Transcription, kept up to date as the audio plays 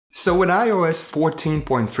So with iOS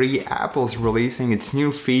 14.3, Apple's releasing its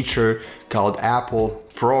new feature called Apple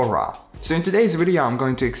ProRaw. So in today's video, I'm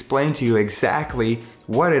going to explain to you exactly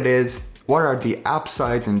what it is, what are the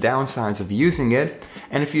upsides and downsides of using it,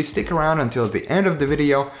 and if you stick around until the end of the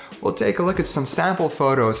video, we'll take a look at some sample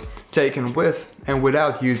photos taken with and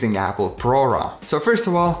without using Apple ProRaw. So first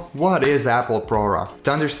of all, what is Apple ProRaw?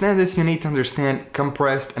 To understand this, you need to understand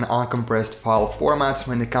compressed and uncompressed file formats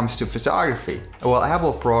when it comes to photography. Well,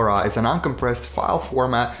 Apple ProRaw is an uncompressed file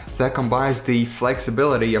format that combines the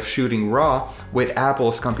flexibility of shooting RAW with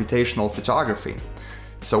Apple's computational photography.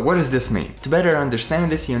 So what does this mean? To better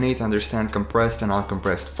understand this, you need to understand compressed and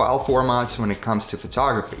uncompressed file formats when it comes to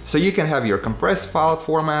photography. So you can have your compressed file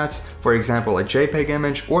formats, for example a JPEG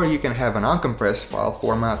image, or you can have an uncompressed file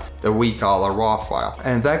format that we call a RAW file.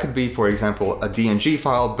 And that could be, for example, a DNG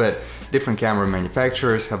file, but different camera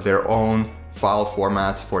manufacturers have their own file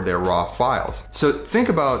formats for their RAW files. So think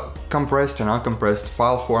about compressed and uncompressed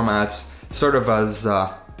file formats sort of as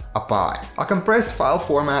a pie. A compressed file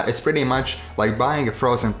format is pretty much like buying a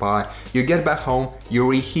frozen pie. You get back home, you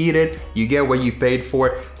reheat it, you get what you paid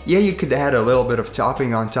for. Yeah, you could add a little bit of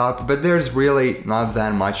topping on top, but there's really not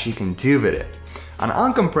that much you can do with it. An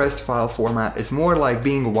uncompressed file format is more like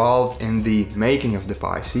being involved in the making of the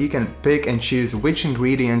pie, so you can pick and choose which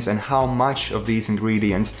ingredients and how much of these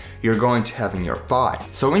ingredients you're going to have in your pie.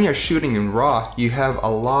 So when you're shooting in RAW, you have a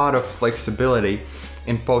lot of flexibility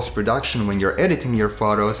in post-production when you're editing your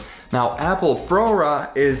photos. Now, Apple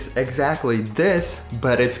ProRaw is exactly this,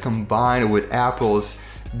 but it's combined with Apple's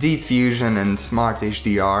Deep Fusion and Smart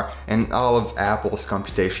HDR and all of Apple's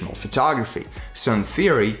computational photography. So in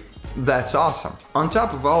theory, that's awesome. On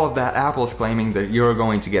top of all of that, Apple's claiming that you're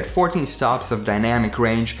going to get 14 stops of dynamic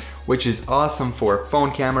range, which is awesome for a phone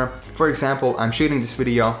camera. For example, I'm shooting this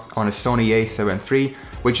video on a Sony a7 III,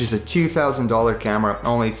 which is a $2,000 camera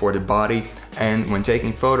only for the body, and when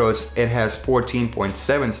taking photos, it has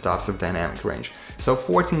 14.7 stops of dynamic range. So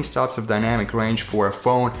 14 stops of dynamic range for a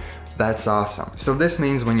phone, that's awesome. So this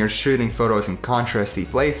means when you're shooting photos in contrasty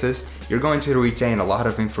places, you're going to retain a lot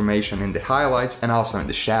of information in the highlights and also in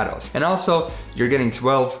the shadows. And also, you're getting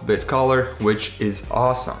 12-bit color, which is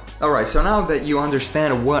awesome. Alright, so now that you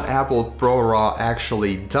understand what Apple ProRaw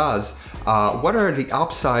actually does, what are the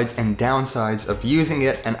upsides and downsides of using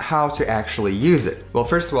it and how to actually use it? Well,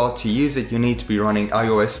 first of all, to use it, you need to be running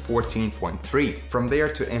iOS 14.3. From there,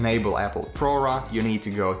 to enable Apple ProRaw, you need to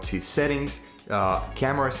go to Settings,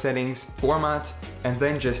 Camera Settings, Formats, and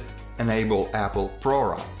then just enable Apple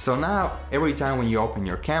ProRaw. So now, every time when you open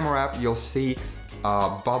your camera app, you'll see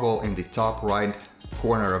a bubble in the top right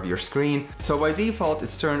corner of your screen. So by default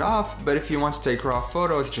it's turned off, but if you want to take RAW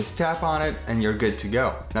photos, just tap on it and you're good to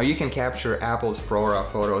go. Now you can capture Apple's ProRAW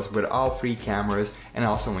photos with all three cameras and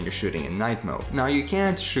also when you're shooting in night mode. Now you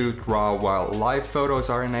can't shoot RAW while live photos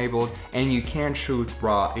are enabled, and you can't shoot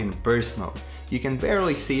RAW in burst mode. You can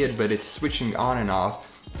barely see it, but it's switching on and off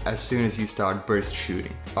as soon as you start burst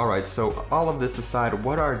shooting. Alright, so all of this aside,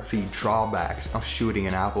 what are the drawbacks of shooting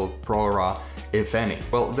in Apple ProRAW, if any?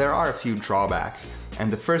 Well, there are a few drawbacks.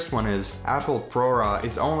 And the first one is Apple ProRAw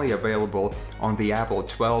is only available on the Apple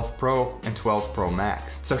 12 Pro and 12 Pro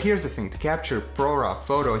Max. So here's the thing, to capture ProRAW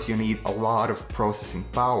photos you need a lot of processing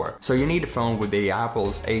power. So you need a phone with the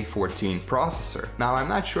Apple's A14 processor. Now I'm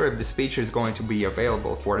not sure if this feature is going to be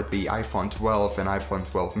available for the iPhone 12 and iPhone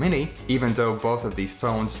 12 mini, even though both of these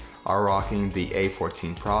phones are rocking the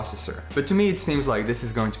A14 processor. But to me it seems like this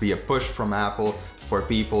is going to be a push from Apple for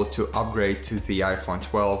people to upgrade to the iPhone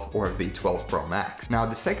 12 or the 12 Pro Max. Now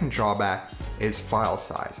the second drawback is file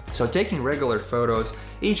size. So taking regular photos,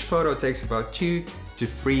 each photo takes about 2 to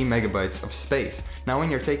 3 megabytes of space. Now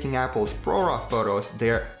when you're taking Apple's ProRAW photos,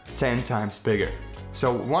 they're 10 times bigger.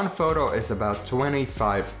 So one photo is about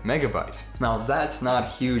 25 megabytes. Now that's not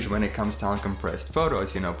huge when it comes to uncompressed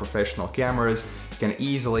photos. You know, professional cameras can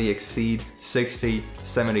easily exceed 60,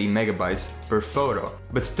 70 megabytes per photo.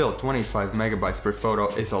 But still, 25 megabytes per photo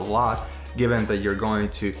is a lot, given that you're going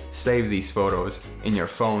to save these photos in your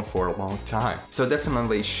phone for a long time. So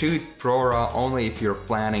definitely shoot ProRAW only if you're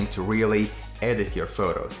planning to really edit your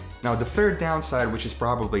photos. Now the third downside, which is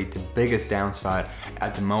probably the biggest downside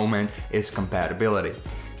at the moment, is compatibility.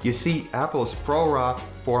 You see, Apple's ProRAW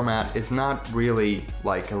format is not really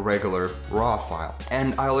like a regular RAW file.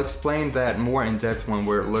 And I'll explain that more in depth when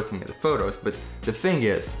we're looking at the photos, but the thing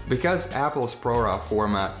is, because Apple's ProRAW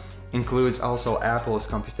format includes also Apple's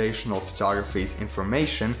computational photography's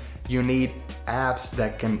information, you need apps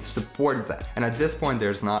that can support that. And at this point,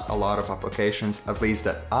 there's not a lot of applications, at least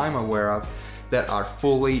that I'm aware of, that are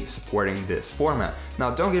fully supporting this format. Now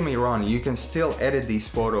don't get me wrong, you can still edit these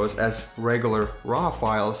photos as regular RAW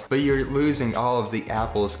files, but you're losing all of the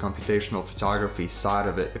Apple's computational photography side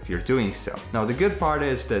of it if you're doing so. Now the good part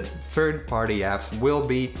is that third-party apps will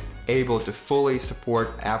be able to fully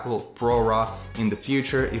support Apple ProRaw in the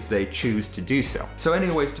future if they choose to do so. So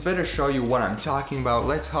anyways, to better show you what I'm talking about,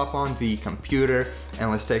 let's hop on the computer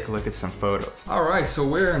and let's take a look at some photos. Alright, so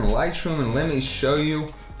we're in Lightroom and let me show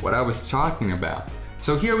you what I was talking about.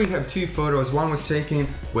 So here we have two photos. One was taken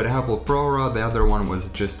with Apple ProRAW, the other one was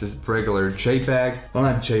just a regular JPEG. Well,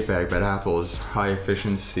 not JPEG, but Apple's high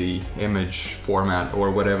efficiency image format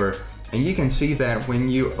or whatever. And you can see that when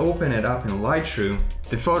you open it up in Lightroom,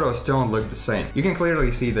 the photos don't look the same. You can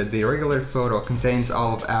clearly see that the regular photo contains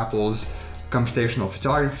all of Apple's computational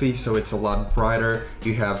photography, so it's a lot brighter.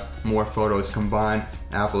 You have more photos combined,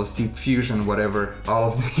 Apple's deep fusion, whatever, all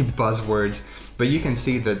of the buzzwords. But you can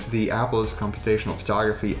see that the Apple's computational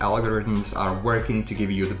photography algorithms are working to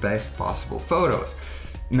give you the best possible photos.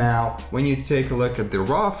 Now, when you take a look at the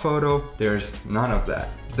raw photo, there's none of that.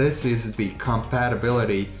 This is the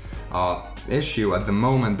compatibility issue at the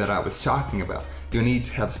moment that I was talking about. You need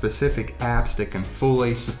to have specific apps that can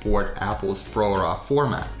fully support Apple's ProRAW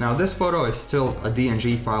format. Now this photo is still a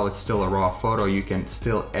DNG file, it's still a raw photo, you can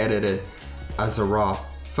still edit it as a raw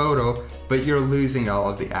photo, but you're losing all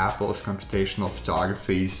of the Apple's computational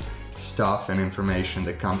photography's stuff and information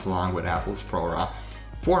that comes along with Apple's ProRAW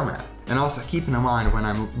format. And also keep in mind, when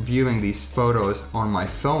I'm viewing these photos on my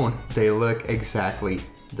phone, they look exactly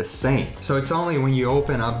the same. So it's only when you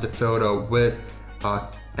open up the photo with a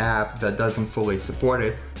app that doesn't fully support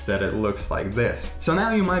it that it looks like this. So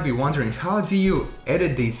now you might be wondering, how do you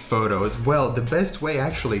edit these photos? Well, the best way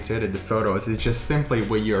actually to edit the photos is just simply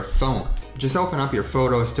with your phone. Just open up your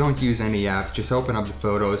photos, don't use any apps, just open up the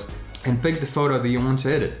photos and pick the photo that you want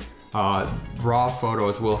to edit. Raw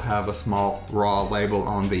photos will have a small raw label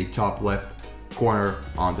on the top left corner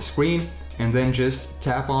on the screen, and then just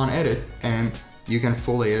tap on edit and you can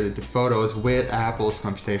fully edit the photos with Apple's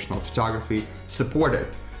computational photography supported.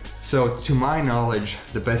 So to my knowledge,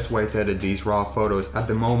 the best way to edit these raw photos at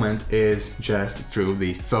the moment is just through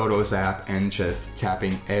the Photos app and just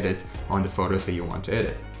tapping edit on the photos that you want to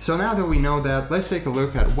edit. So now that we know that, let's take a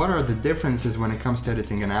look at what are the differences when it comes to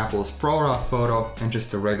editing an Apple's ProRAW photo and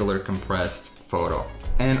just a regular compressed photo.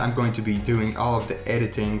 And I'm going to be doing all of the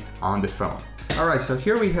editing on the phone. Alright, so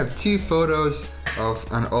here we have two photos of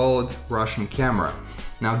an old Russian camera.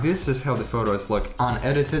 Now this is how the photos look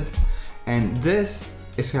unedited, and this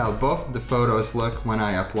is how both of the photos look when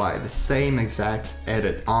I apply the same exact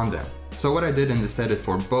edit on them. So what I did in this edit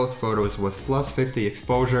for both photos was plus 50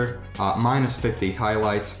 exposure, minus 50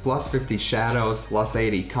 highlights, plus 50 shadows, plus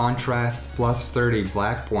 80 contrast, plus 30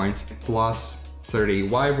 black point, plus 30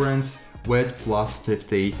 vibrance, with plus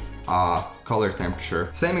 50 color temperature.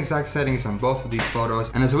 Same exact settings on both of these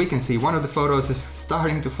photos, and as we can see, one of the photos is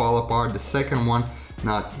starting to fall apart, the second one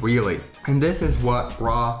not really. And this is what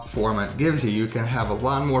raw format gives you. You can have a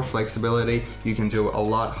lot more flexibility, you can do a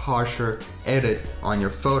lot harsher edit on your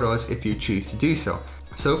photos if you choose to do so.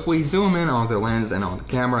 So if we zoom in on the lens and on the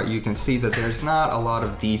camera, you can see that there's not a lot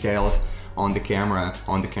of details on the camera,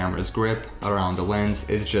 on the camera's grip, around the lens.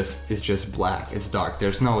 It's just black, it's dark,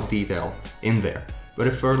 there's no detail in there. But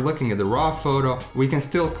if we're looking at the raw photo, we can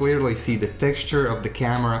still clearly see the texture of the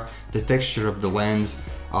camera, the texture of the lens,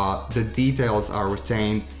 the details are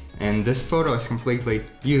retained, and this photo is completely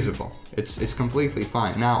usable. It's completely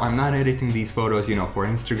fine. Now, I'm not editing these photos, you know, for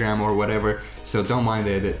Instagram or whatever, so don't mind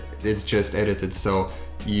it. It's just edited so,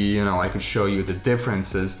 you know, I can show you the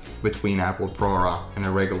differences between Apple ProRAW and a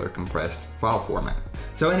regular compressed file format.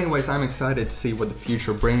 So anyways, I'm excited to see what the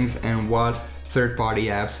future brings and what third-party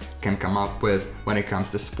apps can come up with when it comes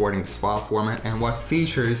to supporting this file format, and what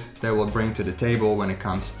features they will bring to the table when it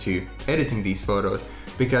comes to editing these photos,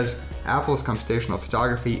 because Apple's computational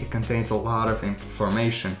photography, it contains a lot of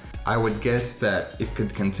information. I would guess that it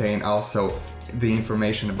could contain also the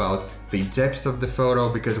information about the depth of the photo,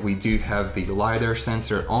 because we do have the LiDAR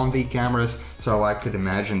sensor on the cameras, so I could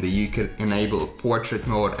imagine that you could enable portrait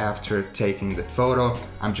mode after taking the photo.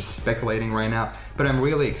 I'm just speculating right now, but I'm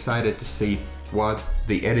really excited to see what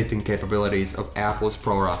the editing capabilities of Apple's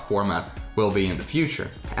ProRAW format will be in the future.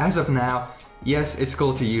 As of now, yes, it's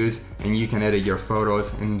cool to use and you can edit your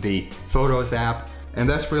photos in the Photos app, and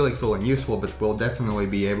that's really cool and useful, but we'll definitely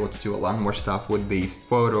be able to do a lot more stuff with these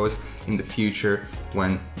photos in the future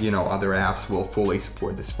when, you know, other apps will fully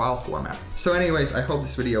support this file format. So anyways, I hope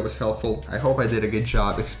this video was helpful. I hope I did a good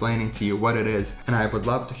job explaining to you what it is, and I would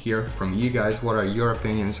love to hear from you guys. What are your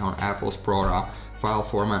opinions on Apple's ProRAW file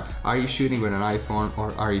format. Are you shooting with an iPhone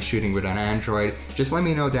or are you shooting with an Android? Just let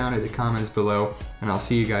me know down in the comments below, and I'll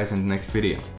see you guys in the next video.